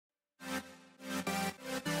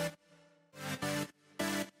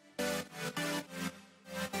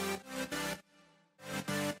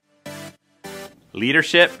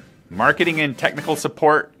leadership, marketing and technical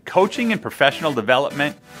support, coaching and professional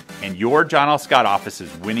development, and your John L. Scott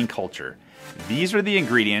office's winning culture. These are the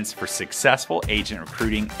ingredients for successful agent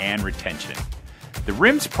recruiting and retention. The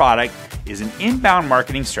R.R.I.M.S product is an inbound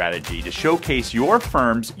marketing strategy to showcase your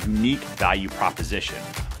firm's unique value proposition,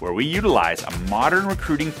 where we utilize a modern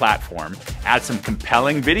recruiting platform, add some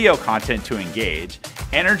compelling video content to engage,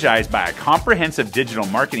 energized by a comprehensive digital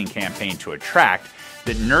marketing campaign to attract,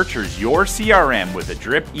 that nurtures your CRM with a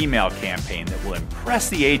drip email campaign that will impress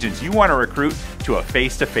the agents you want to recruit to a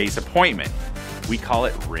face-to-face appointment. We call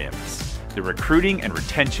it R.R.I.M.S, the recruiting and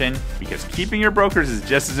retention, because keeping your brokers is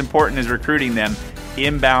just as important as recruiting them,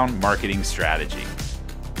 inbound marketing strategy.